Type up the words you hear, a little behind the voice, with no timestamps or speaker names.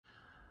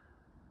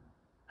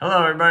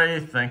Hello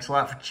everybody, thanks a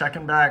lot for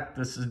checking back.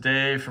 This is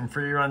Dave from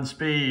Free Run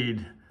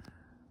Speed.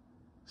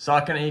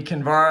 Saucony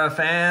Kinvara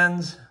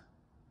fans,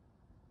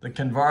 the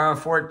Kinvara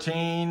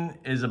 14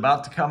 is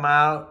about to come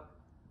out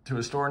to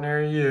a store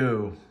near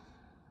you.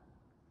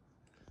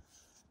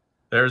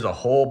 There's a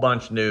whole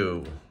bunch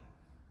new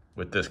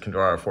with this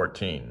Kinvara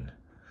 14.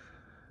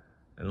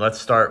 And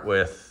let's start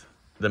with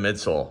the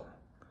midsole.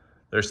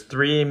 There's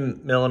 3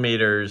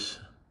 millimeters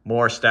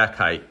more stack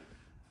height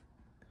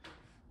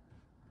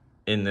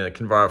in the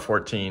Kinvara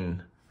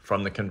 14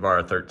 from the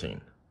Kinvara 13.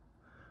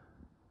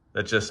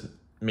 That just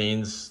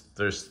means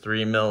there's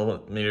 3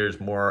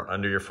 millimeters more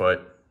under your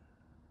foot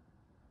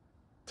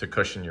to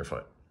cushion your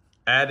foot.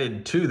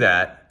 Added to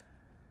that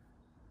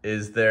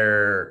is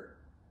their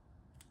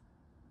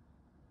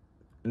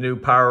new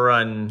Power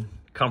Run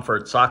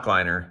Comfort sock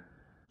liner,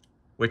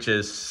 which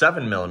is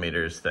 7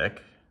 millimeters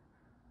thick.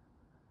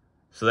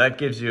 So that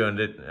gives you an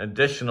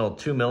additional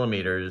 2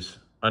 millimeters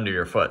under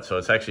your foot. So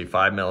it's actually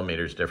 5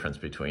 millimeters difference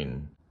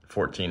between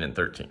 14 and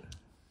 13.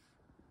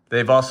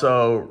 They've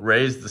also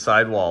raised the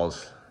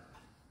sidewalls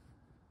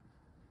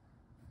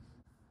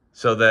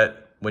so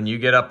that when you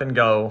get up and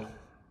go,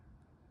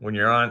 when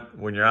you're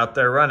out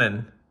there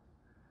running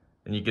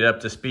and you get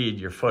up to speed,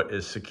 your foot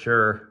is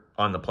secure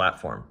on the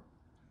platform.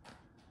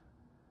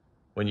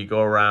 When you go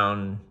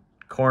around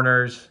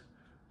corners,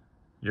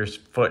 your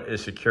foot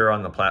is secure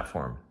on the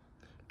platform.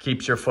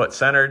 Keeps your foot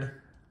centered.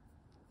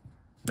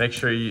 Make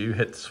sure you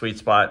hit the sweet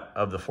spot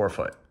of the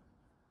forefoot.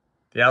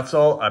 The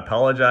outsole, I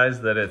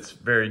apologize that it's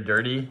very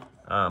dirty.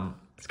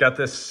 It's got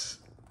this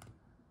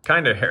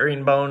kind of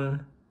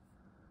herringbone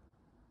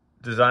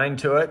design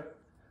to it.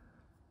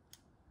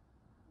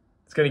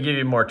 It's going to give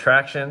you more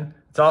traction.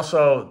 It's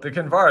also, the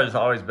Kinvara has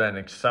always been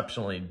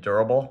exceptionally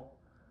durable.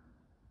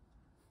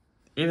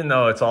 Even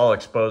though it's all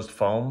exposed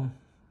foam,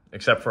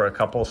 except for a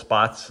couple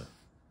spots.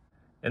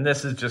 And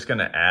this is just going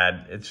to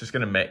add, it's just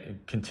going to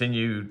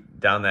continue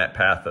down that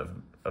path of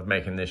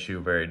making this shoe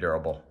very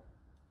durable.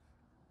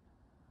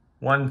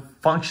 One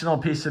functional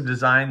piece of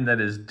design that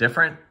is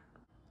different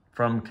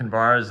from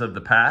Kinvaras of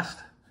the past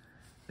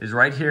is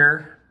right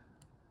here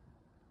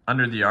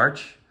under the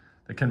arch.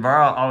 The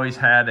Kinvara always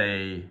had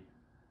it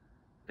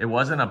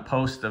wasn't a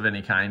post of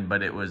any kind,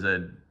 but it was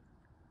an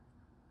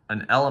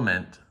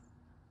element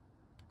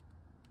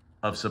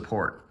of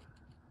support.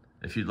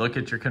 If you look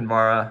at your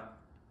Kinvara,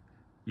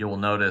 you will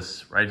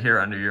notice right here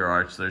under your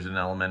arch, there's an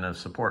element of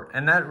support.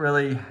 And that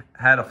really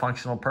had a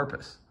functional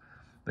purpose.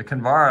 The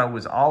Kinvara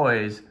was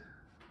always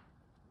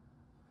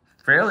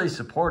fairly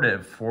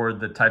supportive for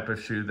the type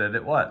of shoe that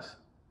it was.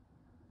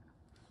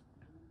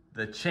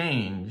 The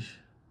change,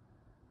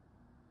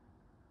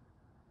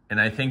 and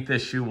I think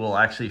this shoe will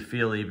actually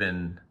feel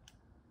even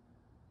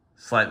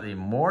slightly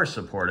more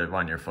supportive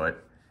on your foot,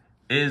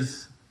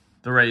 is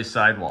the raised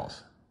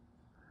sidewalls.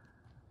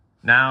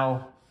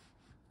 Now,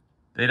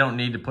 they don't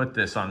need to put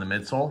this on the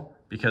midsole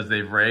because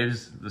they've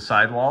raised the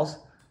sidewalls,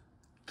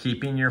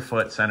 keeping your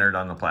foot centered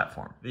on the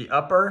platform. The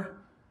upper,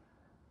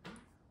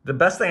 the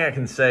best thing I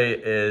can say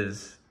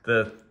is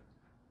the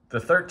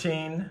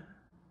 13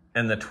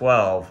 and the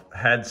 12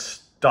 had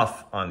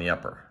stuff on the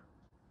upper.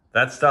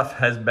 That stuff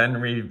has been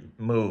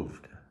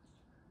removed.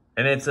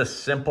 And it's a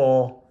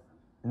simple,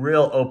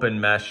 real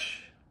open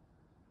mesh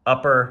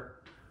upper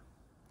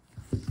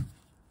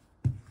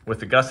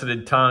with a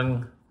gusseted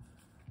tongue,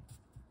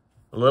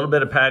 a little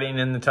bit of padding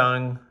in the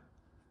tongue,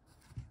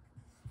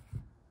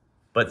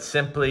 but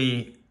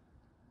simply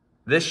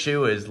this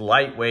shoe is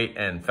lightweight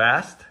and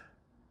fast.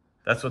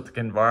 That's what the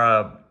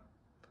Kinvara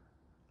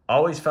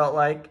always felt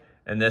like,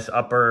 and this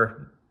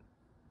upper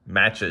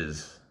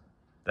matches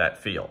that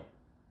feel.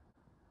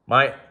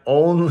 My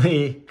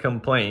only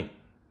complaint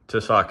to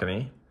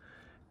Saucony,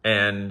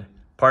 and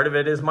part of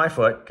it is my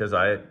foot, because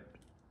I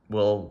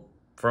will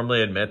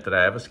firmly admit that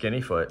I have a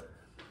skinny foot.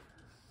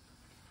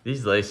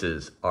 These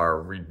laces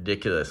are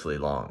ridiculously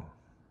long.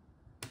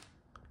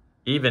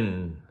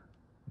 Even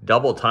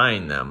double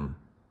tying them,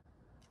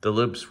 the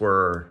loops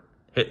were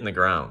hitting the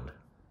ground.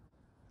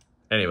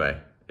 Anyway,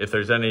 if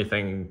there's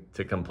anything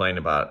to complain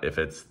about, if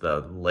it's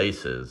the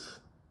laces,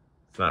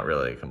 it's not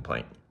really a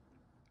complaint.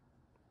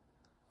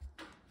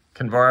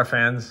 Kinvara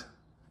fans,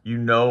 you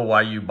know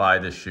why you buy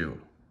this shoe.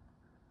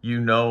 You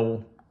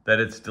know that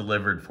it's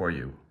delivered for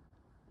you.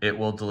 It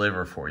will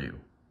deliver for you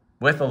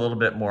with a little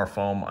bit more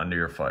foam under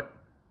your foot.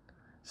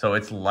 So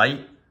it's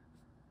light,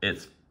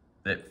 it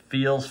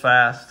feels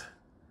fast,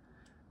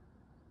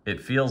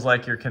 it feels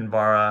like your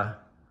Kinvara,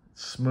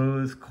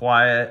 smooth,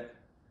 quiet,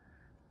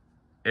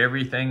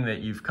 everything that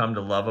you've come to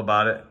love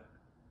about it.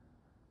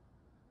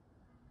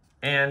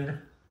 And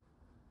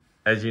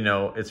as you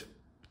know, it's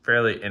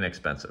fairly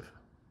inexpensive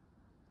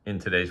in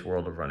today's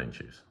world of running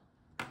shoes.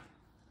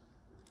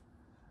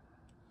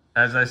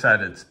 As I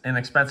said, it's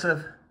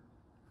inexpensive,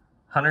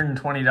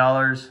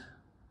 $120.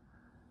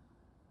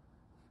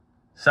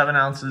 7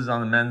 ounces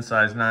on the men's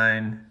size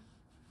 9,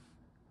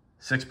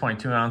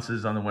 6.2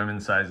 ounces on the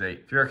women's size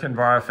 8. If you're a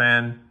Kinvara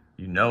fan,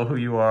 you know who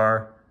you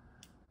are.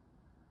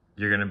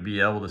 You're going to be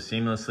able to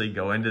seamlessly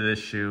go into this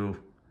shoe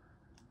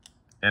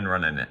and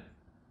running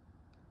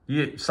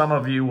it. Some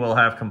of you will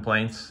have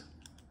complaints.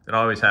 It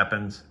always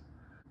happens.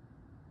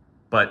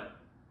 But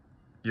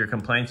your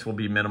complaints will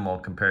be minimal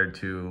compared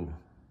to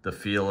the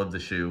feel of the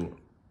shoe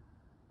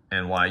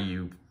and why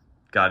you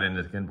got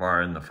into the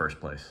Kinvara in the first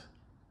place.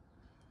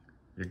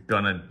 You're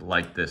gonna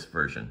like this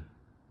version.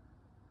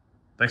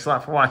 Thanks a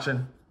lot for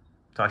watching.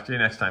 Talk to you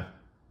next time.